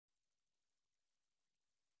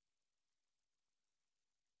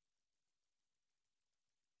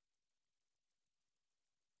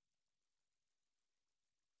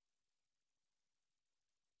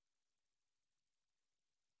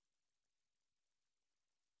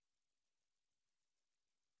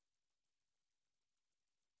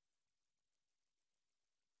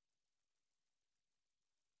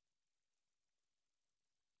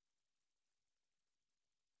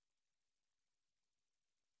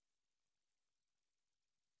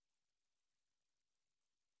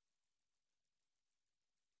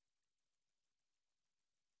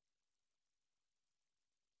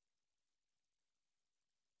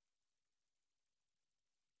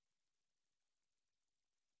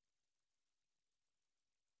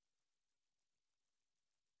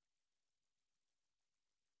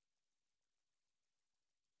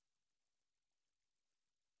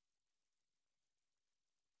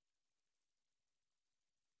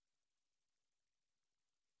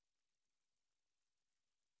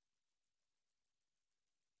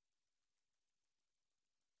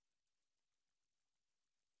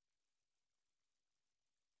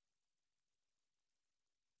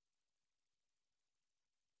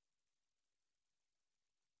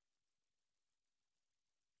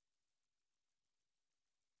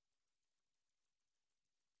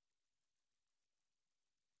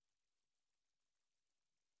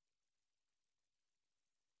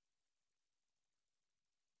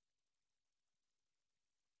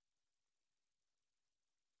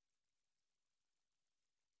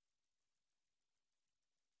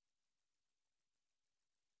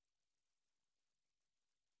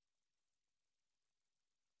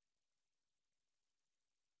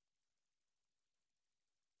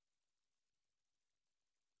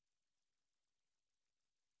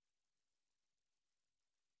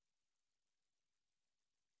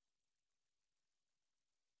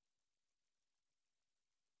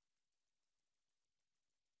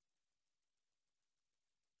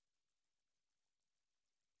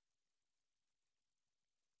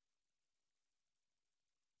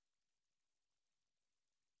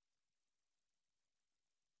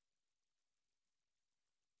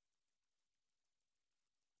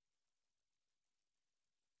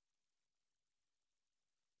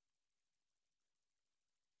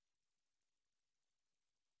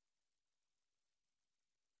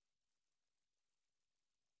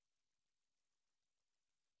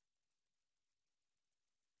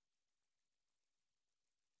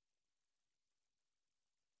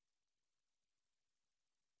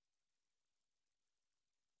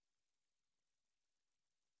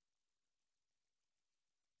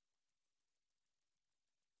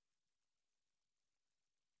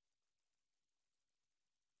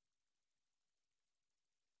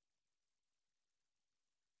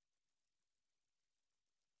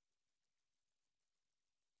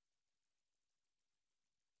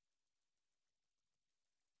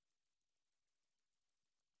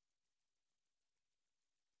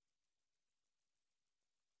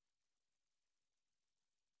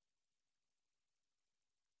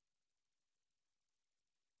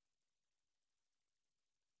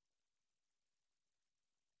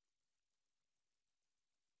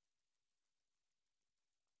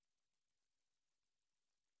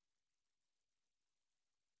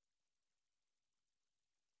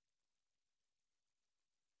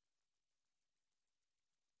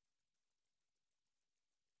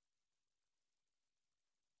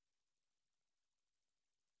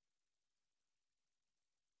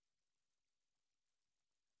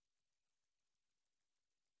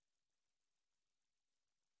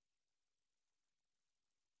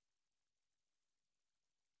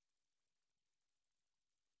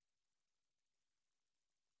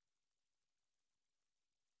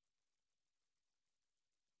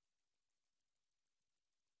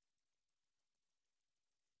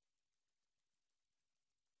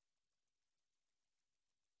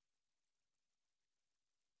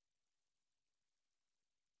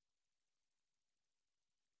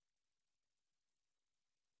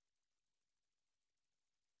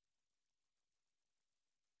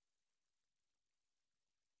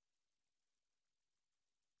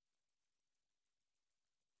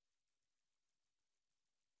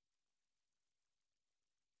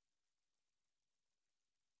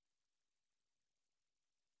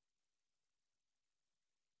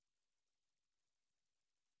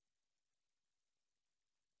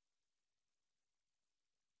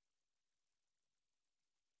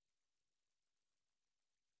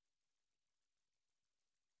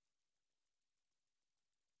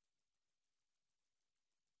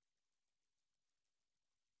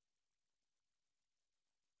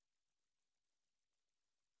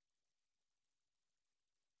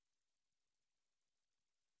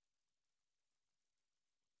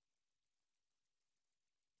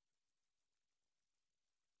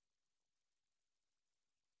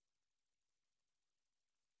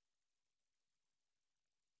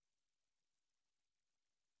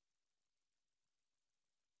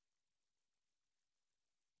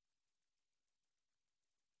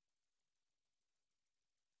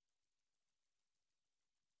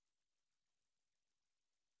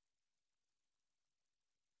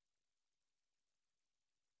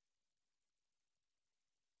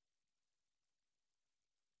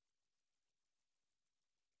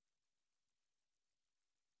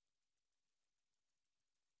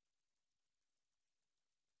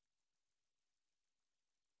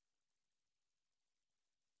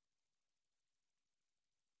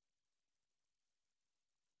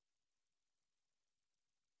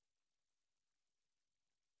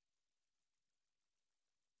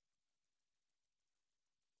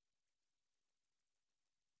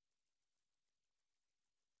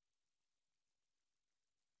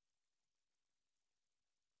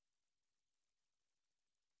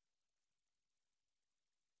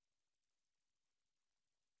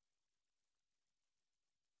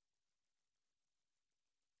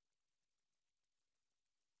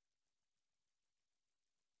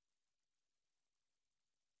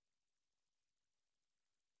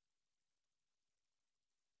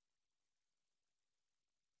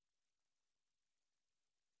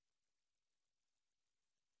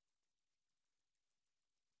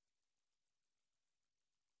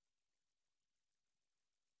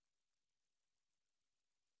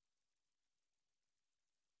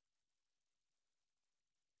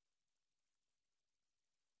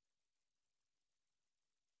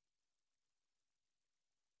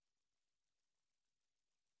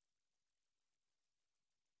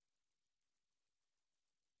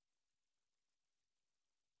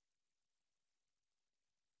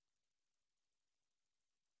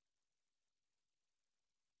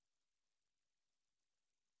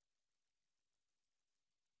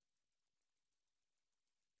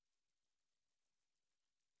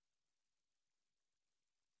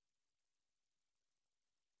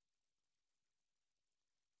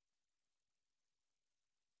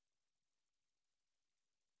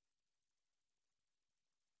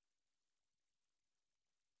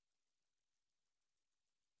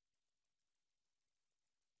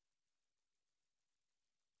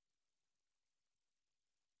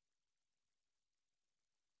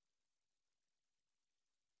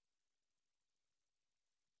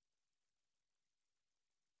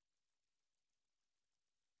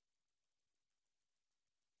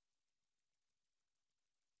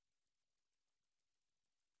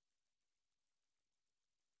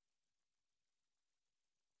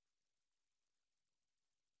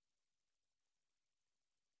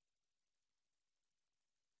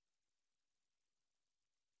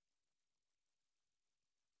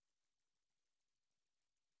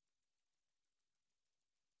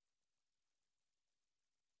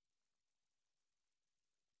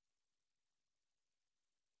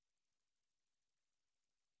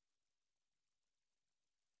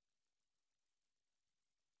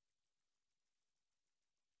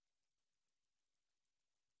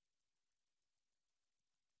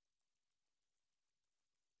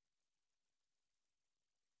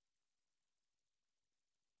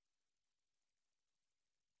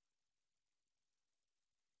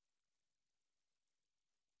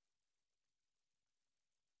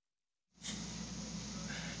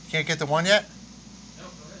Can't get the one yet? No, go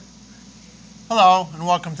ahead. Hello, and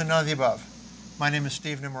welcome to None of the Above. My name is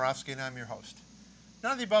Steve Nemerovski, and I'm your host.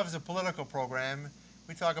 None of the Above is a political program.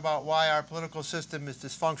 We talk about why our political system is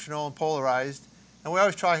dysfunctional and polarized, and we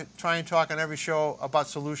always try and talk on every show about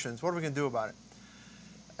solutions. What are we going to do about it?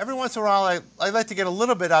 Every once in a while, I like to get a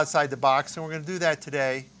little bit outside the box, and we're going to do that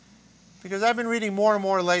today, because I've been reading more and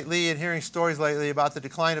more lately and hearing stories lately about the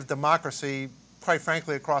decline of democracy, quite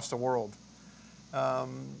frankly, across the world.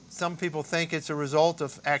 Some people think it's a result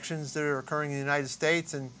of actions that are occurring in the United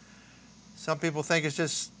States, and some people think it's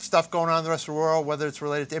just stuff going on in the rest of the world, whether it's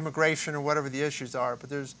related to immigration or whatever the issues are. But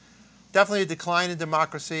there's definitely a decline in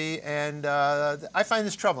democracy, and I find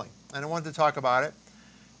this troubling, and I wanted to talk about it.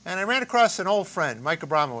 And I ran across an old friend, Mike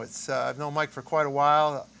Abramowitz. I've known Mike for quite a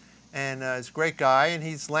while, and he's a great guy, and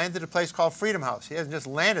he's landed at a place called Freedom House. He hasn't just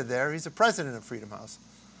landed there, he's the president of Freedom House.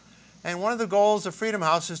 And one of the goals of Freedom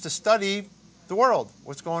House is to study the world,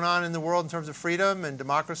 what's going on in the world in terms of freedom and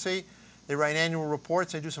democracy. They write annual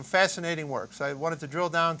reports. They do some fascinating work. So I wanted to drill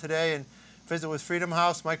down today and visit with Freedom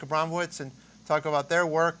House, Mike Abramowitz, and talk about their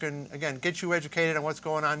work and, again, get you educated on what's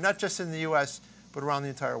going on, not just in the U.S., but around the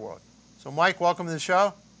entire world. So, Mike, welcome to the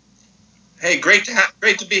show. Hey, great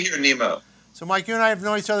to be here, Nemo. So, Mike, you and I have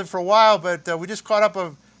known each other for a while, but we just caught up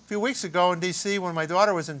a few weeks ago in D.C. when my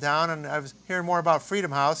daughter was in town, and I was hearing more about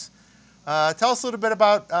Freedom House. Tell us a little bit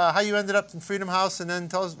about how you ended up in Freedom House, and then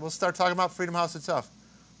we'll start talking about Freedom House itself.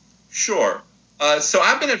 Sure. So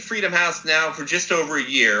I've been at Freedom House now for just over a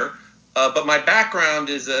year, but my background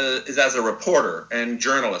is as a reporter and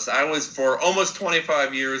journalist. I was for almost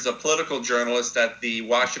 25 years a political journalist at the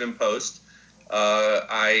Washington Post.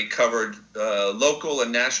 I covered local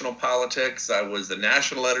and national politics. I was the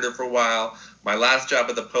national editor for a while. My last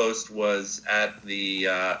job at the Post was at the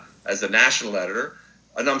as a national editor.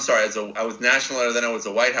 I was national editor, then I was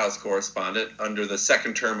a White House correspondent under the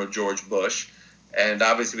second term of George Bush. And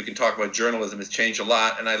obviously we can talk about journalism. It's changed a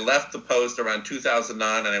lot. And I left the Post around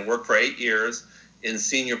 2009, and I worked for 8 years in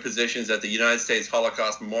senior positions at the United States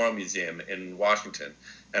Holocaust Memorial Museum in Washington.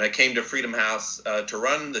 And I came to Freedom House to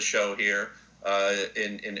run the show here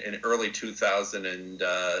in early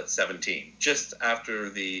 2017, just after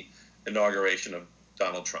the inauguration of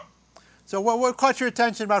Donald Trump. So what caught your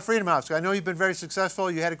attention about Freedom House? I know you've been very successful.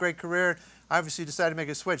 You had a great career. Obviously, you decided to make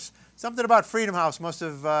a switch. Something about Freedom House must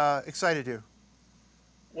have excited you.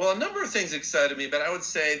 Well, a number of things excited me, but I would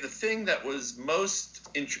say the thing that was most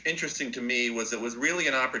interesting to me was it was really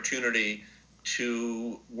an opportunity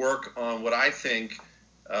to work on what I think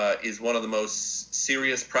is one of the most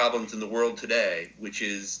serious problems in the world today, which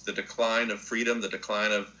is the decline of freedom, the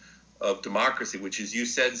decline of democracy, which, as you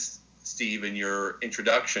said, Steve, in your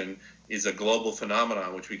introduction, is a global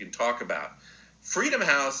phenomenon which we can talk about. Freedom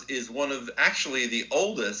House is one of actually the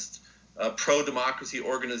oldest pro-democracy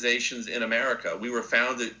organizations in America. We were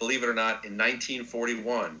founded, believe it or not, in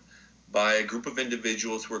 1941 by a group of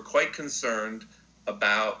individuals who were quite concerned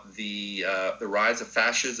about the rise of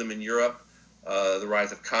fascism in Europe, the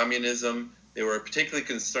rise of communism. They were particularly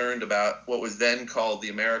concerned about what was then called the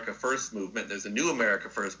America First movement. There's a new America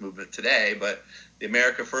First movement today, but the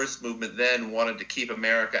America First movement then wanted to keep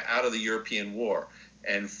America out of the European war.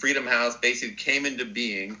 And Freedom House basically came into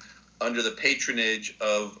being under the patronage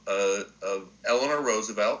of Eleanor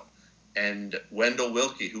Roosevelt and Wendell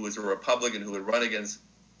Willkie, who was a Republican who had run against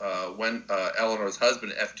Eleanor's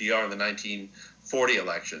husband, FDR, in the 1940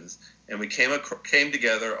 elections. And we came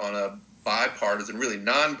together on a bipartisan, really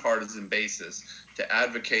nonpartisan basis to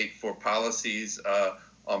advocate for policies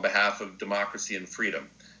on behalf of democracy and freedom.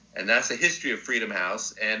 And that's the history of Freedom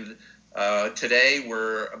House. And today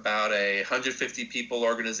we're about a 150 people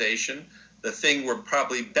organization. The thing we're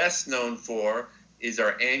probably best known for is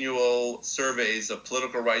our annual surveys of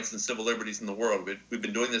political rights and civil liberties in the world. We've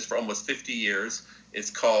been doing this for almost 50 years.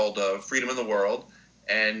 It's called Freedom in the World.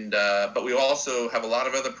 And but we also have a lot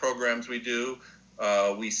of other programs we do.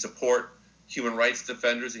 We support human rights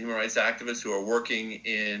defenders and human rights activists who are working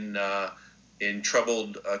in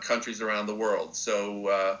troubled countries around the world.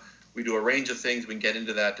 So we do a range of things. We can get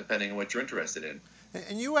into that depending on what you're interested in.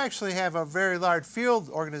 And you actually have a very large field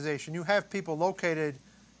organization. You have people located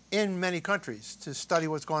in many countries to study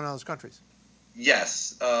what's going on in those countries.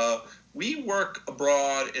 Yes. We work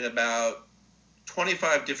abroad in about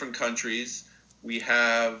 25 different countries. We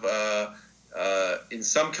have, in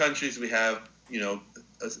some countries, we have,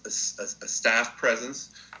 a staff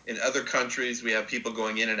presence. In other countries, we have people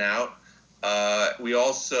going in and out. We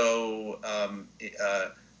also,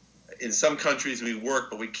 in some countries we work,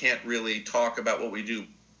 but we can't really talk about what we do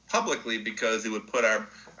publicly because it would put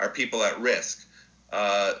our people at risk.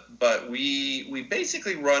 But we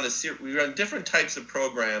basically we run different types of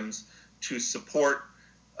programs to support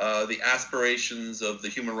the aspirations of the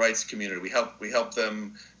human rights community. We help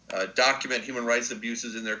them document human rights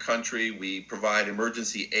abuses in their country. We provide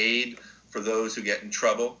emergency aid for those who get in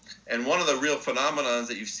trouble. And one of the real phenomenons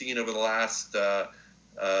that you've seen over the last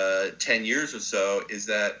 10 years or so is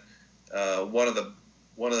that one of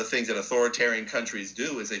the things that authoritarian countries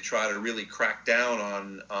do is they try to really crack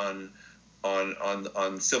down on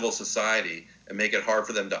civil society and make it hard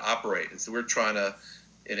for them to operate. And so we're trying to,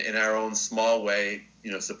 in our own small way,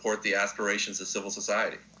 support the aspirations of civil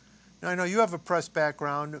society. Now, I know you have a press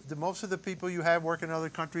background. Do most of the people you have work in other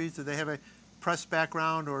countries, do they have a press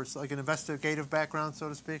background or like an investigative background, so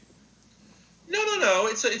to speak? No.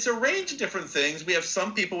 It's a range of different things. We have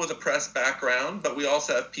some people with a press background, but we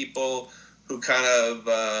also have people who kind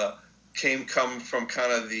of come from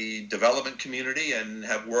kind of the development community and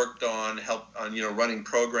have worked on running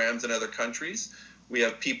programs in other countries. We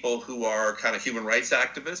have people who are kind of human rights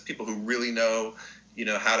activists, people who really know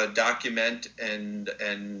how to document and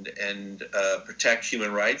protect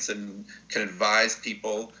human rights and can advise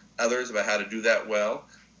others about how to do that well.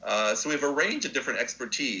 So we have a range of different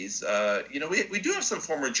expertise. We do have some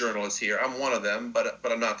former journalists here. I'm one of them, but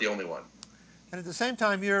I'm not the only one. And at the same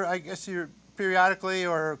time, you're periodically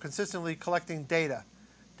or consistently collecting data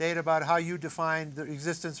about how you define the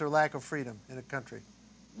existence or lack of freedom in a country.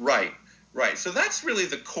 Right. So that's really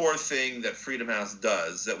the core thing that Freedom House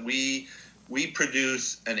does, that we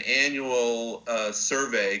produce an annual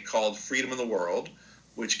survey called Freedom in the World,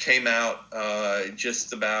 which came out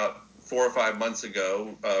just about 4 or 5 months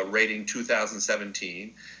ago, rating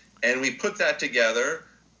 2017. And we put that together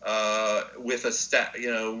with a staff,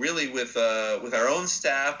 really with our own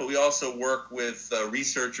staff, but we also work with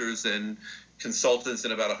researchers and consultants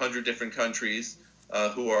in about 100 different countries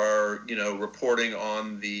who are, reporting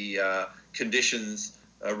on the conditions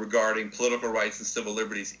regarding political rights and civil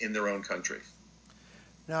liberties in their own country.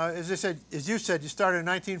 Now, as you said, you started in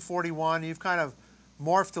 1941. You've kind of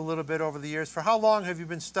morphed a little bit over the years. For how long have you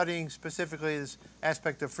been studying specifically this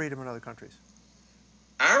aspect of freedom in other countries?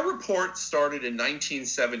 Our report started in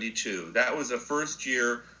 1972. That was the first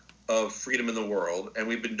year of Freedom in the World, and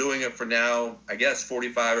we've been doing it for now, I guess,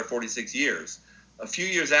 45 or 46 years. A few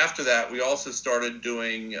years after that, we also started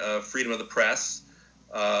doing Freedom of the Press,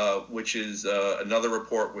 which is another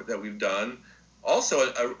report that we've done.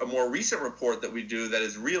 Also, a more recent report that we do that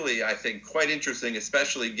is really, I think, quite interesting,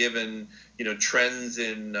 especially given trends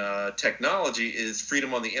in technology, is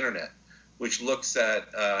Freedom on the Internet, which looks at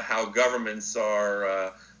how governments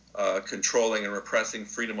are controlling and repressing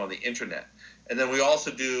freedom on the Internet. And then we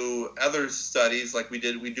also do other studies, like we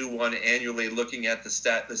do one annually looking at the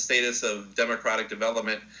status of democratic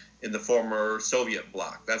development in the former Soviet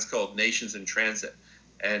bloc. That's called Nations in Transit.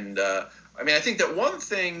 And I think that one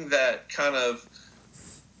thing that kind of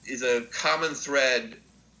is a common thread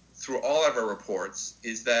through all of our reports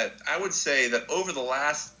is that I would say that over the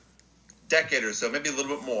last decade or so, maybe a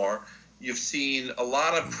little bit more, you've seen a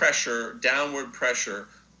lot of pressure, downward pressure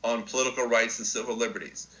on political rights and civil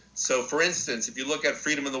liberties. So, for instance, if you look at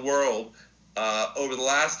Freedom in the World, over the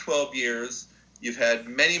last 12 years, you've had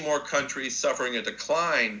many more countries suffering a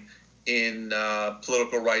decline in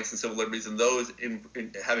political rights and civil liberties than those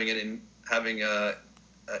having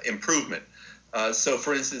improvement. So,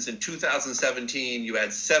 for instance, in 2017, you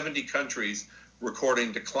had 70 countries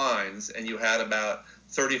recording declines, and you had about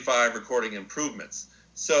 35 recording improvements.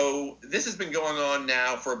 So this has been going on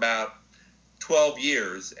now for about 12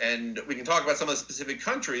 years, and we can talk about some of the specific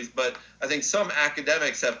countries, but I think some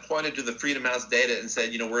academics have pointed to the Freedom House data and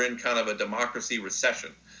said, we're in kind of a democracy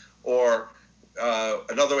recession. Or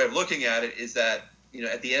another way of looking at it is that,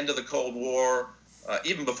 at the end of the Cold War,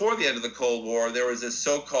 even before the end of the Cold War, there was this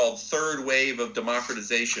so-called third wave of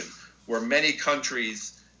democratization, where many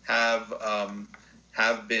countries have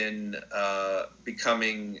been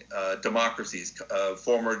becoming democracies,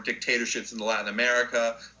 former dictatorships in Latin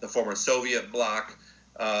America, the former Soviet bloc,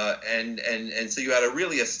 and so you had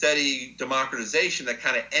a steady democratization that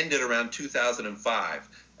kind of ended around 2005.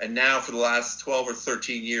 And now for the last 12 or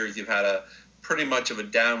 13 years, you've had a pretty much of a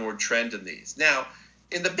downward trend in these. Now,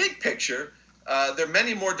 in the big picture, there are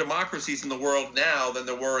many more democracies in the world now than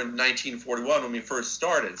there were in 1941 when we first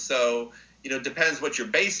started. So, it depends what your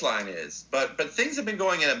baseline is. But things have been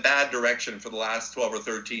going in a bad direction for the last 12 or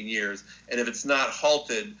 13 years. And if it's not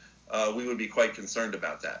halted, we would be quite concerned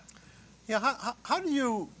about that. Yeah, how do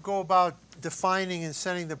you go about defining and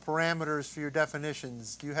setting the parameters for your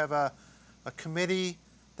definitions? Do you have a committee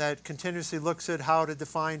that continuously looks at how to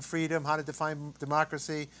define freedom, how to define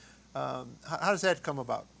democracy? How does that come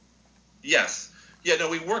about? Yes. Yeah, no,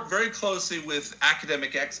 we work very closely with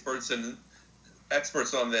academic experts and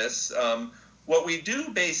experts on this. What we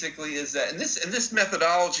do basically is that, and this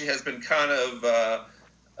methodology has been kind of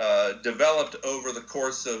developed over the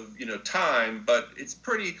course of time, but it's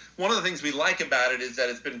pretty. One of the things we like about it is that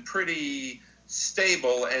it's been pretty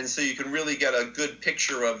stable, and so you can really get a good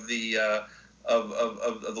picture of the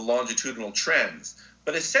of the longitudinal trends.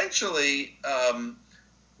 But essentially,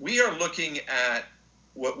 we are looking at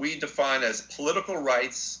what we define as political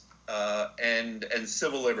rights and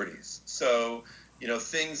civil liberties. So,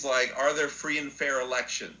 things like, are there free and fair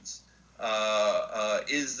elections?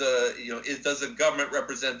 Does the government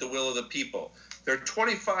represent the will of the people? There are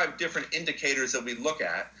 25 different indicators that we look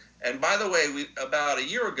at. And by the way, about a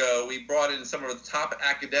year ago, we brought in some of the top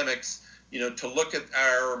academics, to look at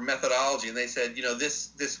our methodology, and they said,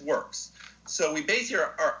 this works. So we basically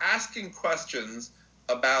are asking questions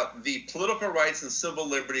about the political rights and civil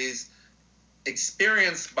liberties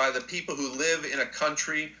experienced by the people who live in a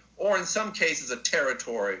country, or in some cases a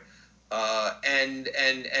territory. And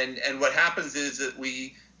what happens is that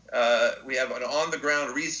we have an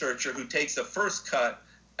on-the-ground researcher who takes a first cut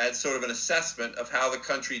at sort of an assessment of how the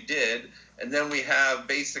country did, and then we have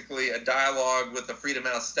basically a dialogue with the Freedom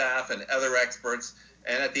House staff and other experts,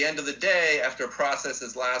 and at the end of the day, after a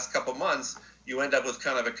process's last couple months, you end up with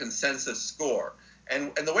kind of a consensus score.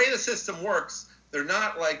 And the way the system works, they're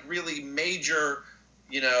not like really major,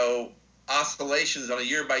 oscillations on a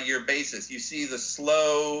year-by-year basis. You see the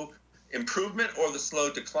slow improvement or the slow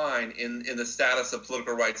decline in the status of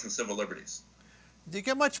political rights and civil liberties. Do you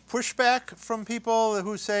get much pushback from people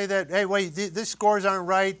who say that, hey, wait, these scores aren't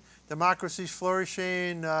right, democracy's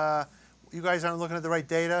flourishing, you guys aren't looking at the right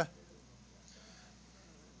data?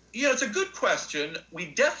 It's a good question. We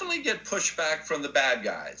definitely get pushback from the bad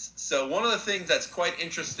guys. So one of the things that's quite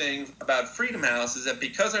interesting about Freedom House is that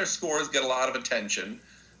because our scores get a lot of attention,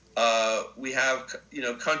 we have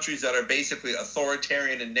countries that are basically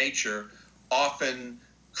authoritarian in nature often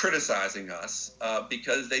criticizing us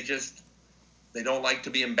because they don't like to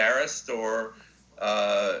be embarrassed, or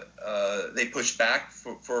they push back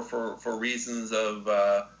for reasons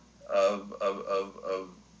of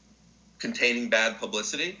containing bad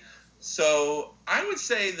publicity. So I would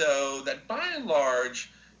say, though, that by and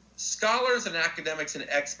large, scholars and academics and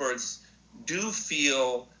experts do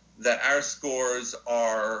feel that our scores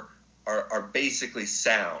are basically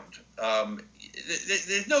sound.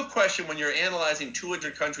 There's no question when you're analyzing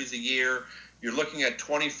 200 countries a year, you're looking at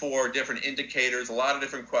 24 different indicators, a lot of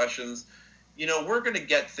different questions. We're going to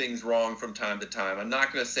get things wrong from time to time. I'm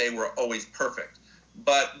not going to say we're always perfect,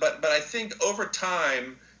 but I think over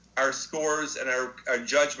time, our scores and our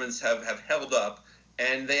judgments have held up,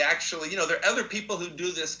 and they actually, there are other people who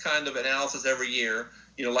do this kind of analysis every year,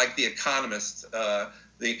 like The Economist.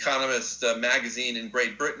 The Economist magazine in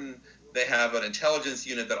Great Britain, they have an intelligence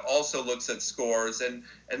unit that also looks at scores, and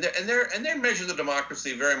their measures of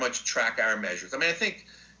democracy very much track our measures. I mean, I think,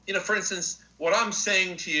 for instance, what I'm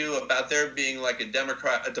saying to you about there being like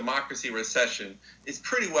a democracy recession is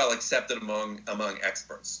pretty well accepted among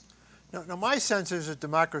experts. Now, my sense is a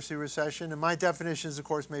democracy recession, and my definitions, of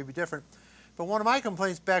course, may be different. But one of my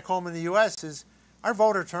complaints back home in the U.S. is our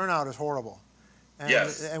voter turnout is horrible. And,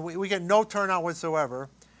 yes. And we get no turnout whatsoever.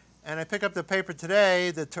 And I pick up the paper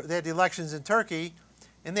today, they had the elections in Turkey,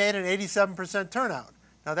 and they had an 87% turnout.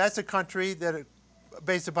 Now, that's a country that,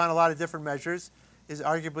 based upon a lot of different measures, is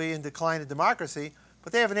arguably in decline in democracy.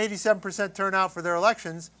 But they have an 87% turnout for their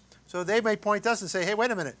elections. So they may point to us and say, hey,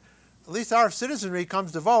 wait a minute. At least our citizenry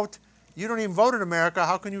comes to vote. You don't even vote in America.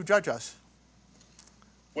 How can you judge us?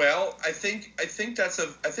 Well, I think that's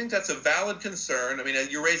a valid concern. I mean,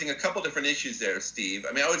 you're raising a couple different issues there, Steve.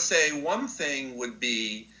 I mean, I would say one thing would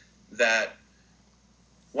be that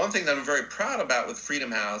one thing that I'm very proud about with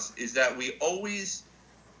Freedom House is that we always,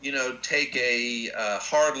 take a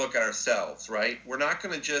hard look at ourselves, right? We're not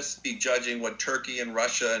going to just be judging what Turkey and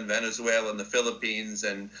Russia and Venezuela and the Philippines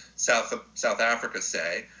and South Africa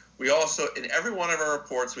say. We also, in every one of our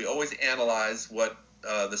reports, we always analyze what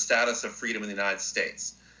the status of freedom in the United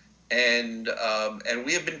States, and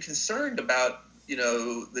we have been concerned about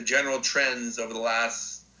the general trends over the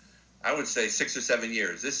last, I would say, 6 or 7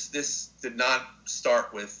 years. This did not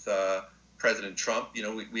start with President Trump.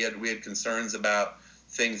 We had concerns about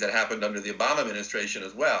things that happened under the Obama administration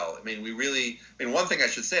as well. I mean, one thing I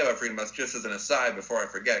should say about Freedom House, just as an aside before I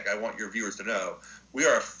forget, I want your viewers to know, we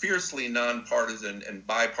are a fiercely nonpartisan and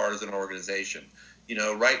bipartisan organization.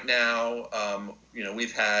 Right now,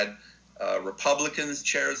 we've had Republicans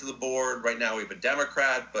chairs of the board. Right now we have a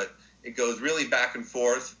Democrat, but it goes really back and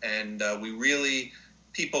forth, and we really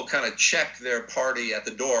people kind of check their party at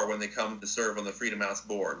the door when they come to serve on the Freedom House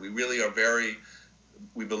board. We really are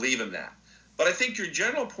we believe in that. But I think your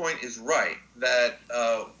general point is right, that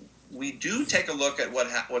we do take a look at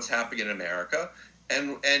what's happening in America,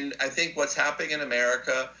 and I think what's happening in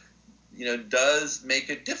America, does make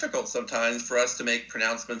it difficult sometimes for us to make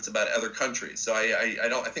pronouncements about other countries. So I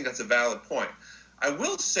think that's a valid point. I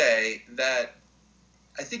will say that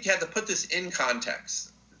I think you have to put this in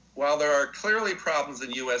context. While there are clearly problems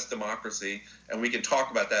in U.S. democracy, and we can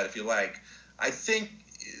talk about that if you like, I think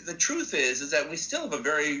the truth is that we still have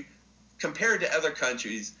compared to other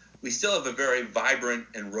countries, we still have a very vibrant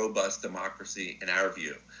and robust democracy in our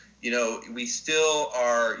view. We still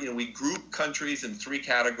are, we group countries in 3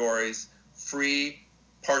 categories: free,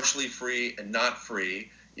 partially free, and not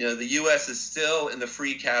free. The U.S. is still in the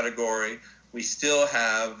free category. We still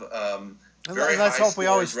have very high scores. Let's hope we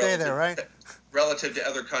always stay there, right? Relative to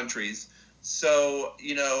other countries. So,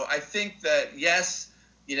 I think that, yes,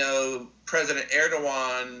 President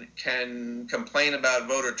Erdogan can complain about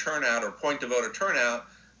voter turnout or point to voter turnout,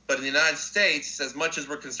 but in the United States, as much as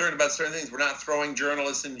we're concerned about certain things, we're not throwing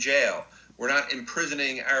journalists in jail. We're not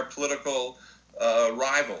imprisoning our political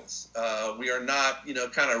rivals. We are not,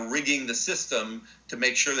 kind of rigging the system to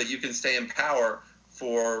make sure that you can stay in power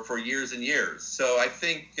for years and years. So I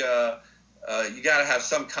think you got to have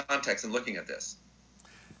some context in looking at this.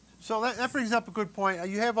 So that brings up a good point.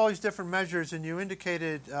 You have all these different measures, and you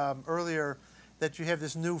indicated earlier that you have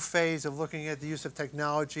this new phase of looking at the use of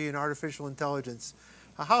technology and artificial intelligence.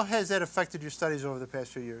 How has that affected your studies over the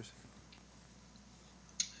past few years?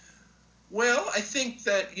 Well, I think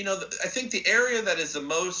that, I think the area that is the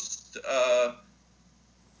most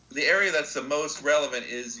relevant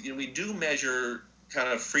is, we do measure kind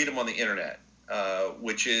of freedom on the internet,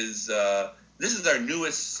 which is this is our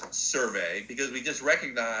newest survey, because we just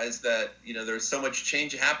recognize that there's so much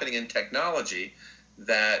change happening in technology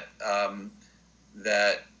that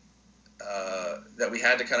that we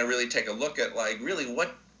had to kind of really take a look at, like, really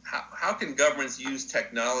how can governments use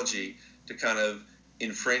technology to kind of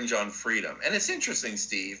infringe on freedom. And it's interesting,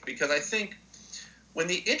 Steve, because I think when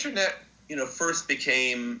the internet first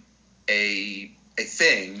became a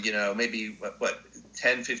thing, maybe what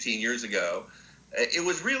 10, 15 years ago, it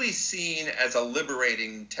was really seen as a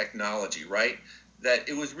liberating technology, right? That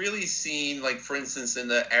it was really seen, like, for instance, in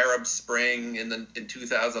the Arab Spring in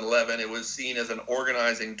 2011, it was seen as an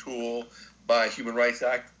organizing tool by human rights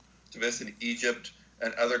activists in Egypt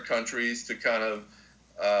and other countries to kind of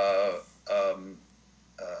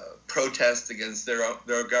protest against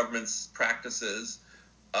their government's practices.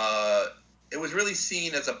 It was really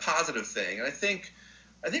seen as a positive thing, and I think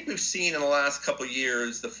we've seen in the last couple of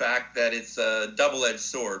years the fact that it's a double-edged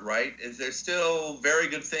sword, right? There's still very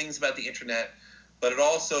good things about the internet, but it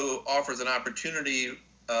also offers an opportunity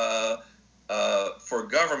for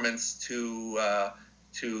governments to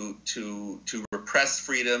repress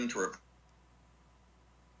freedom,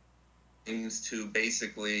 to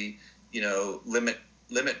basically limit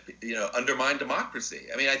undermine democracy.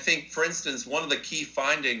 I mean, I think, for instance, one of the key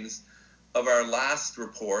findings of our last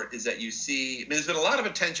report is that there's been a lot of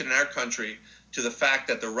attention in our country to the fact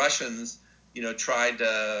that the Russians, tried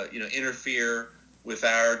to, interfere with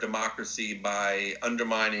our democracy by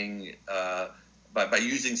undermining, by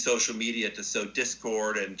using social media to sow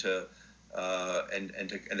discord and to kind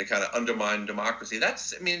of undermine democracy.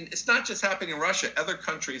 It's not just happening in Russia. Other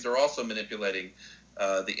countries are also manipulating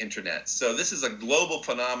the internet. So this is a global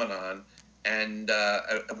phenomenon, and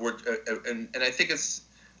I think it's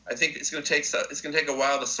going to take a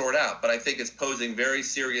while to sort out, but I think it's posing very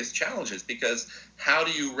serious challenges, because how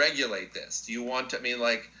do you regulate this? Do you want to?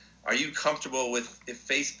 Are you comfortable with if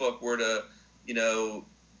Facebook were to,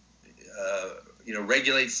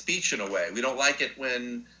 regulate speech in a way? We don't like it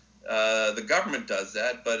when the government does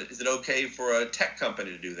that, but is it okay for a tech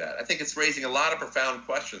company to do that? I think it's raising a lot of profound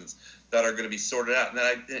questions that are going to be sorted out, and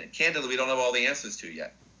that candidly we don't have all the answers to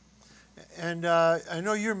yet. And I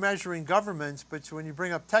know you're measuring governments, but when you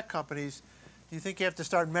bring up tech companies, do you think you have to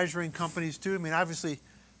start measuring companies too? I mean, obviously,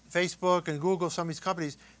 Facebook and Google, some of these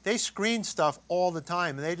companies, they screen stuff all the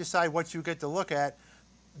time, and they decide what you get to look at.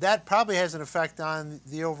 That probably has an effect on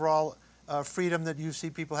the overall freedom that you see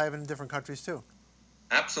people having in different countries too.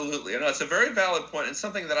 Absolutely. It's a very valid point, and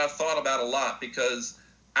something that I've thought about a lot, because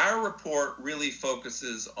our report really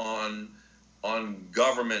focuses on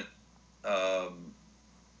government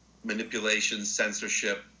manipulation,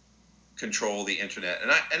 censorship, control the internet,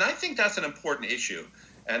 and I think that's an important issue,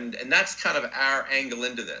 and that's kind of our angle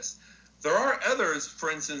into this. There are others,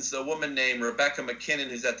 for instance, a woman named Rebecca McKinnon,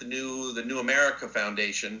 who's at the New America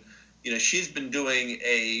Foundation, she's been doing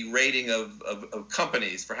a rating of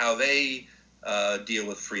companies for how they deal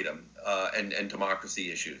with freedom and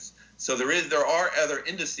democracy issues. So there are other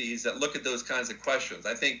indices that look at those kinds of questions.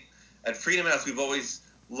 I think at Freedom House we've always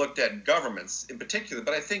looked at governments in particular,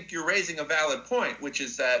 but I think you're raising a valid point, which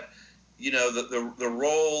is that the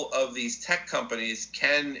role of these tech companies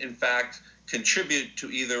can in fact contribute to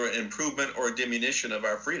either an improvement or a diminution of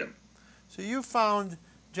our freedom. So you found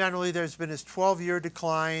generally there's been this 12-year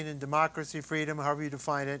decline in democracy, freedom, however you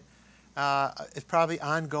define it. It's probably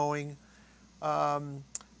ongoing.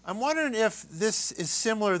 I'm wondering if this is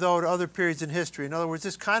similar, though, to other periods in history. In other words,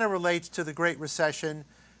 this kind of relates to the Great Recession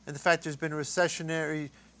and the fact there's been recessionary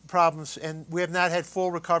problems, and we have not had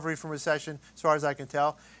full recovery from recession, as far as I can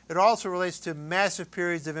tell. It also relates to massive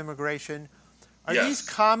periods of immigration. Are Yes. these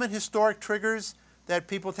common historic triggers that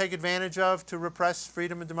people take advantage of to repress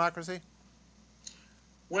freedom and democracy?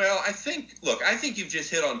 Well, I think you've just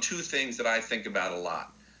hit on two things that I think about a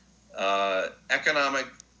lot.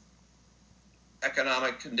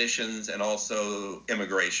 Economic conditions and also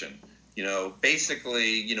immigration.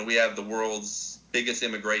 Basically, we have the world's biggest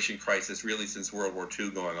immigration crisis really since World War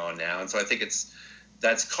II going on now. And so I think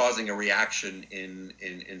that's causing a reaction in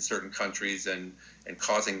certain countries and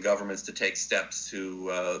causing governments to take steps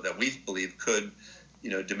that we believe could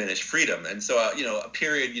diminish freedom. And so, a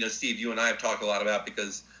period, Steve, you and I have talked a lot about,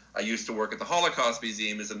 because I used to work at the Holocaust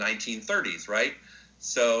Museum, is the 1930s, right?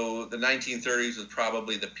 So the 1930s was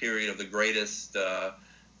probably the period of the greatest,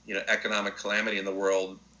 economic calamity in the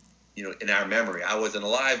world, in our memory. I wasn't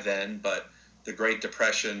alive then, but the Great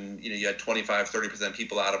Depression, you had 25-30%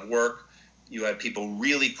 people out of work. You had people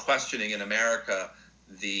really questioning in America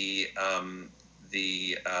the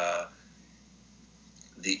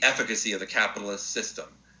efficacy of the capitalist system,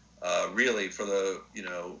 really for the, in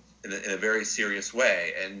a very serious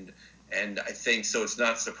way. And I think so. It's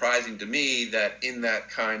not surprising to me that in that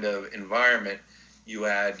kind of environment, you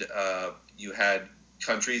had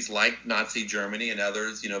countries like Nazi Germany and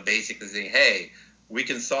others, basically saying, "Hey, we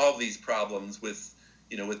can solve these problems with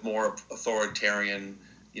more authoritarian,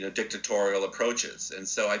 dictatorial approaches." And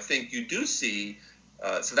so I think you do see.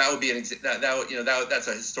 So that would be that's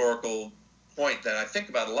a historical point that I think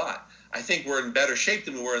about a lot. I think we're in better shape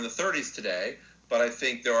than we were in the 30s today. But I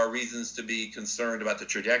think there are reasons to be concerned about the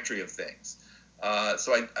trajectory of things.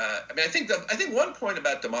 So I think one point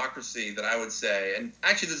about democracy that I would say, and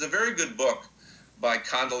actually there's a very good book by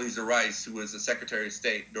Condoleezza Rice, who was the Secretary of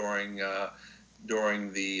State during the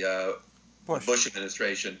Bush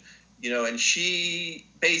administration, and she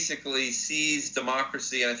basically sees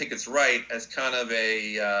democracy, and I think it's right, as kind of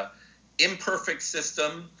a imperfect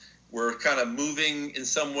system. We're kind of moving in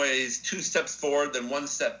some ways 2 steps forward, then 1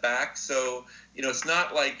 step back. So, it's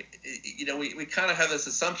not like, we kind of have this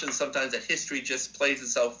assumption sometimes that history just plays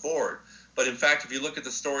itself forward. But in fact, if you look at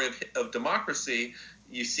the story of democracy,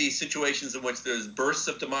 you see situations in which there's bursts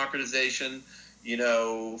of democratization,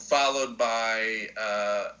 followed by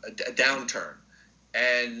a downturn.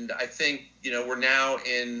 And I think, we're now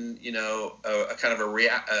in, a kind of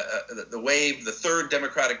the third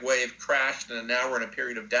democratic wave crashed, and now we're in a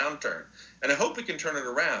period of downturn. And I hope we can turn it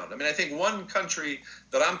around. I mean, I think one country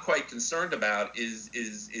that I'm quite concerned about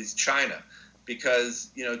is China, because,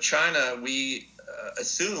 China, we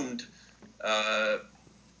assumed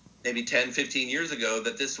maybe 10, 15 years ago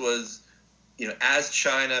that this was, as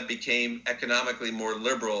China became economically more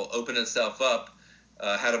liberal, opened itself up,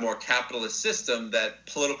 had a more capitalist system, that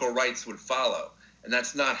political rights would follow. And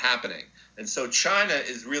that's not happening. And so China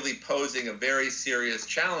is really posing a very serious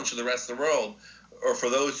challenge to the rest of the world, or for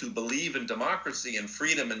those who believe in democracy and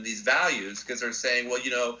freedom and these values, because they're saying, well,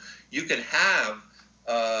 you can have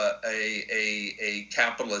a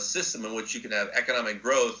capitalist system in which you can have economic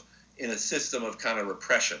growth in a system of kind of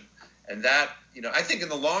repression. And that, I think in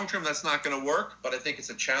the long term that's not going to work, but I think it's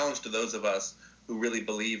a challenge to those of us who really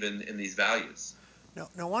believe in these values.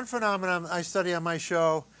 Now, one phenomenon I study on my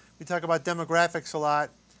show, we talk about demographics a lot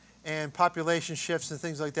and population shifts and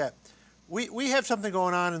things like that. We have something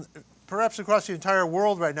going on, perhaps across the entire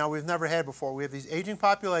world right now, we've never had before. We have these aging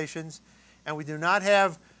populations, and we do not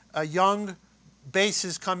have young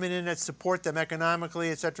bases coming in that support them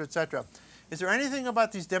economically, et cetera, et cetera. Is there anything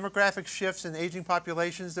about these demographic shifts in aging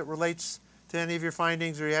populations that relates to any of your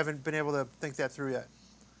findings, or you haven't been able to think that through yet?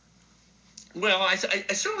 Well, I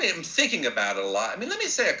certainly am thinking about it a lot. I mean, let me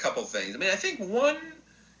say a couple things. I mean, I think one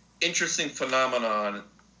interesting phenomenon,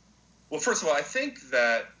 well, first of all, I think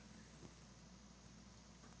that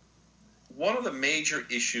one of the major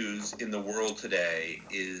issues in the world today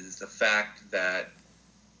is the fact that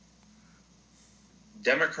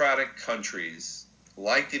democratic countries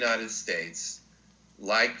like the United States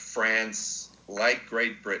like France, like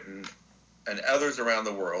Great Britain, and others around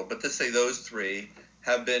the world, but to say those three,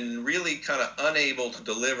 have been really kind of unable to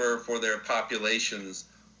deliver for their populations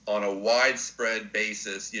on a widespread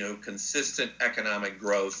basis, consistent economic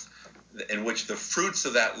growth in which the fruits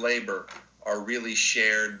of that labor are really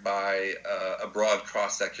shared by a broad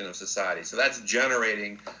cross-section of society. So that's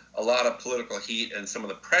generating a lot of political heat and some of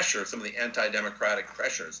the pressure, some of the anti-democratic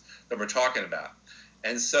pressures that we're talking about.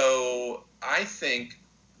 And so I think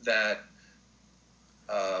that,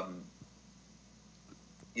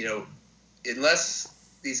 unless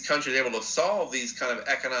these countries are able to solve these kind of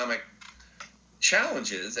economic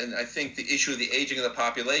challenges, and I think the issue of the aging of the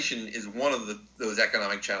population is one of those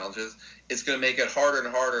economic challenges, it's going to make it harder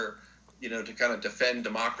and harder, to kind of defend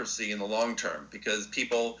democracy in the long term, because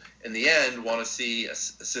people in the end want to see a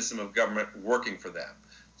system of government working for them.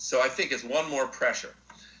 So I think it's one more pressure.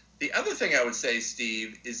 The other thing I would say,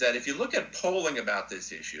 Steve, is that if you look at polling about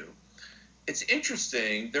this issue, it's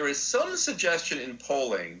interesting. There is some suggestion in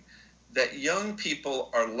polling that young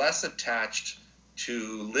people are less attached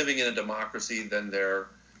to living in a democracy than their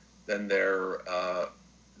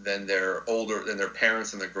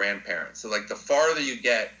parents and their grandparents. So, like, the farther you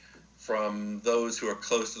get from those who are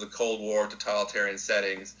close to the Cold War totalitarian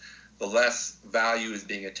settings, the less value is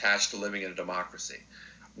being attached to living in a democracy.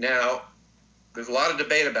 Now, there's a lot of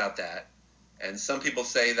debate about that, and some people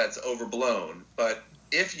say that's overblown. But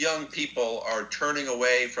if young people are turning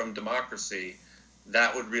away from democracy,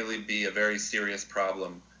 that would really be a very serious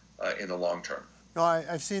problem in the long term. No,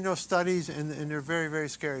 I've seen those studies, and they're very, very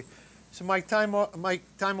scary. So, Mike, time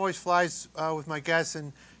always flies with my guests,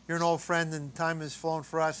 and you're an old friend, and time has flown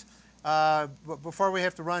for us. But before we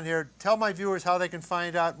have to run here, tell my viewers how they can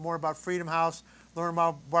find out more about Freedom House, learn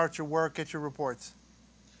more about your work, get your reports.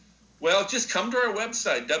 Well, just come to our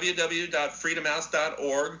website,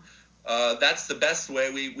 www.freedomhouse.org. That's the best way.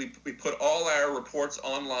 We put all our reports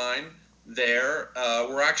online there.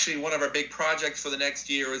 We're actually, one of our big projects for the next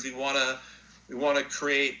year is we want to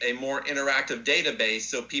create a more interactive database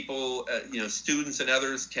so people, students and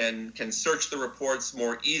others can search the reports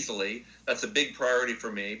more easily. That's a big priority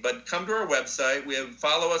for me. But come to our website.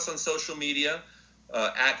 Follow us on social media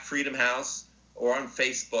at Freedom House or on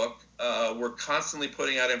Facebook. We're constantly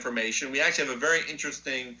putting out information. We actually have a very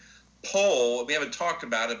interesting poll. We haven't talked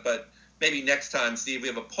about it, but maybe next time, Steve, we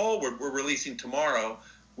have a poll we're releasing tomorrow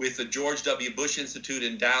with the George W. Bush Institute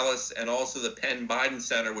in Dallas and also the Penn Biden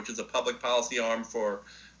Center, which is a public policy arm for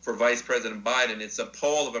Vice President Biden. It's a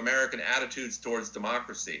poll of American attitudes towards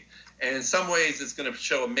democracy. And in some ways, it's going to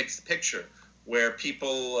show a mixed picture where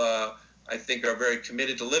people, I think, are very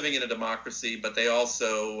committed to living in a democracy, but they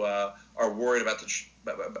also are worried about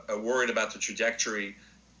the trajectory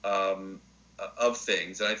of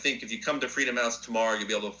things. And I think if you come to Freedom House tomorrow, you'll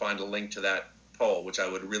be able to find a link to that poll, which I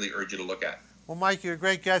would really urge you to look at. Well, Mike, you're a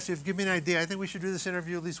great guest. You've given me an idea. I think we should do this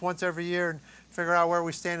interview at least once every year and figure out where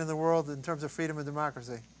we stand in the world in terms of freedom and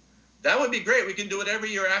democracy. That would be great. We can do it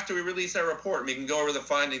every year after we release our report, and we can go over the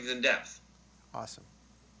findings in depth. Awesome.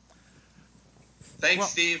 Thanks,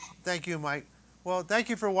 Steve. Thank you, Mike. Well, thank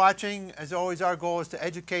you for watching. As always, our goal is to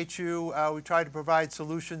educate you. We try to provide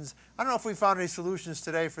solutions. I don't know if we found any solutions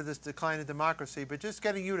today for this decline in democracy, but just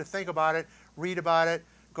getting you to think about it, read about it,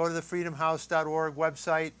 go to the freedomhouse.org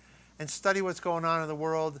website, and study what's going on in the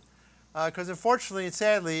world. Because unfortunately and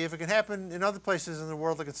sadly, if it can happen in other places in the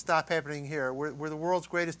world, it can stop happening here. We're the world's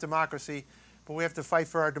greatest democracy, but we have to fight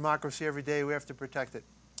for our democracy every day. We have to protect it.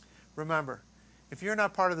 Remember, if you're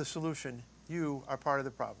not part of the solution, you are part of the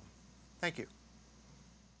problem. Thank you.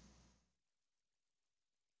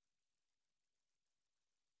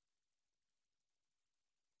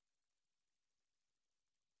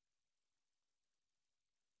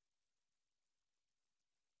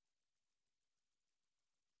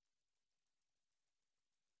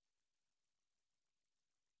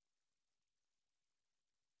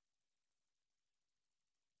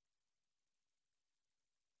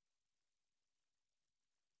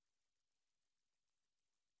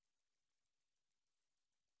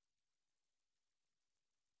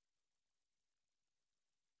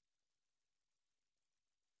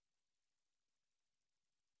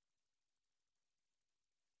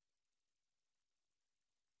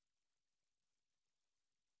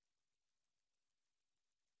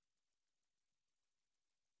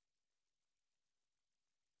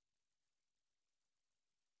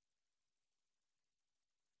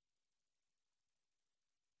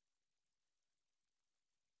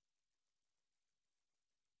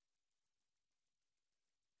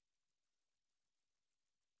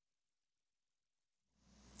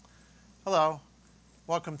 Hello.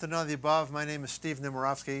 Welcome to None of the Above. My name is Steve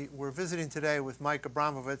Nemerovski. We're visiting today with Mike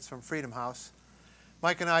Abramowitz from Freedom House.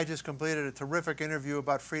 Mike and I just completed a terrific interview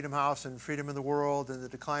about Freedom House and freedom in the world and the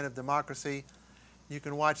decline of democracy. You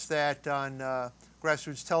can watch that on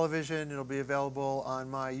Grassroots Television. It'll be available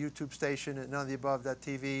on my YouTube station at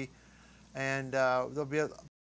noneoftheabove.tv. And there'll be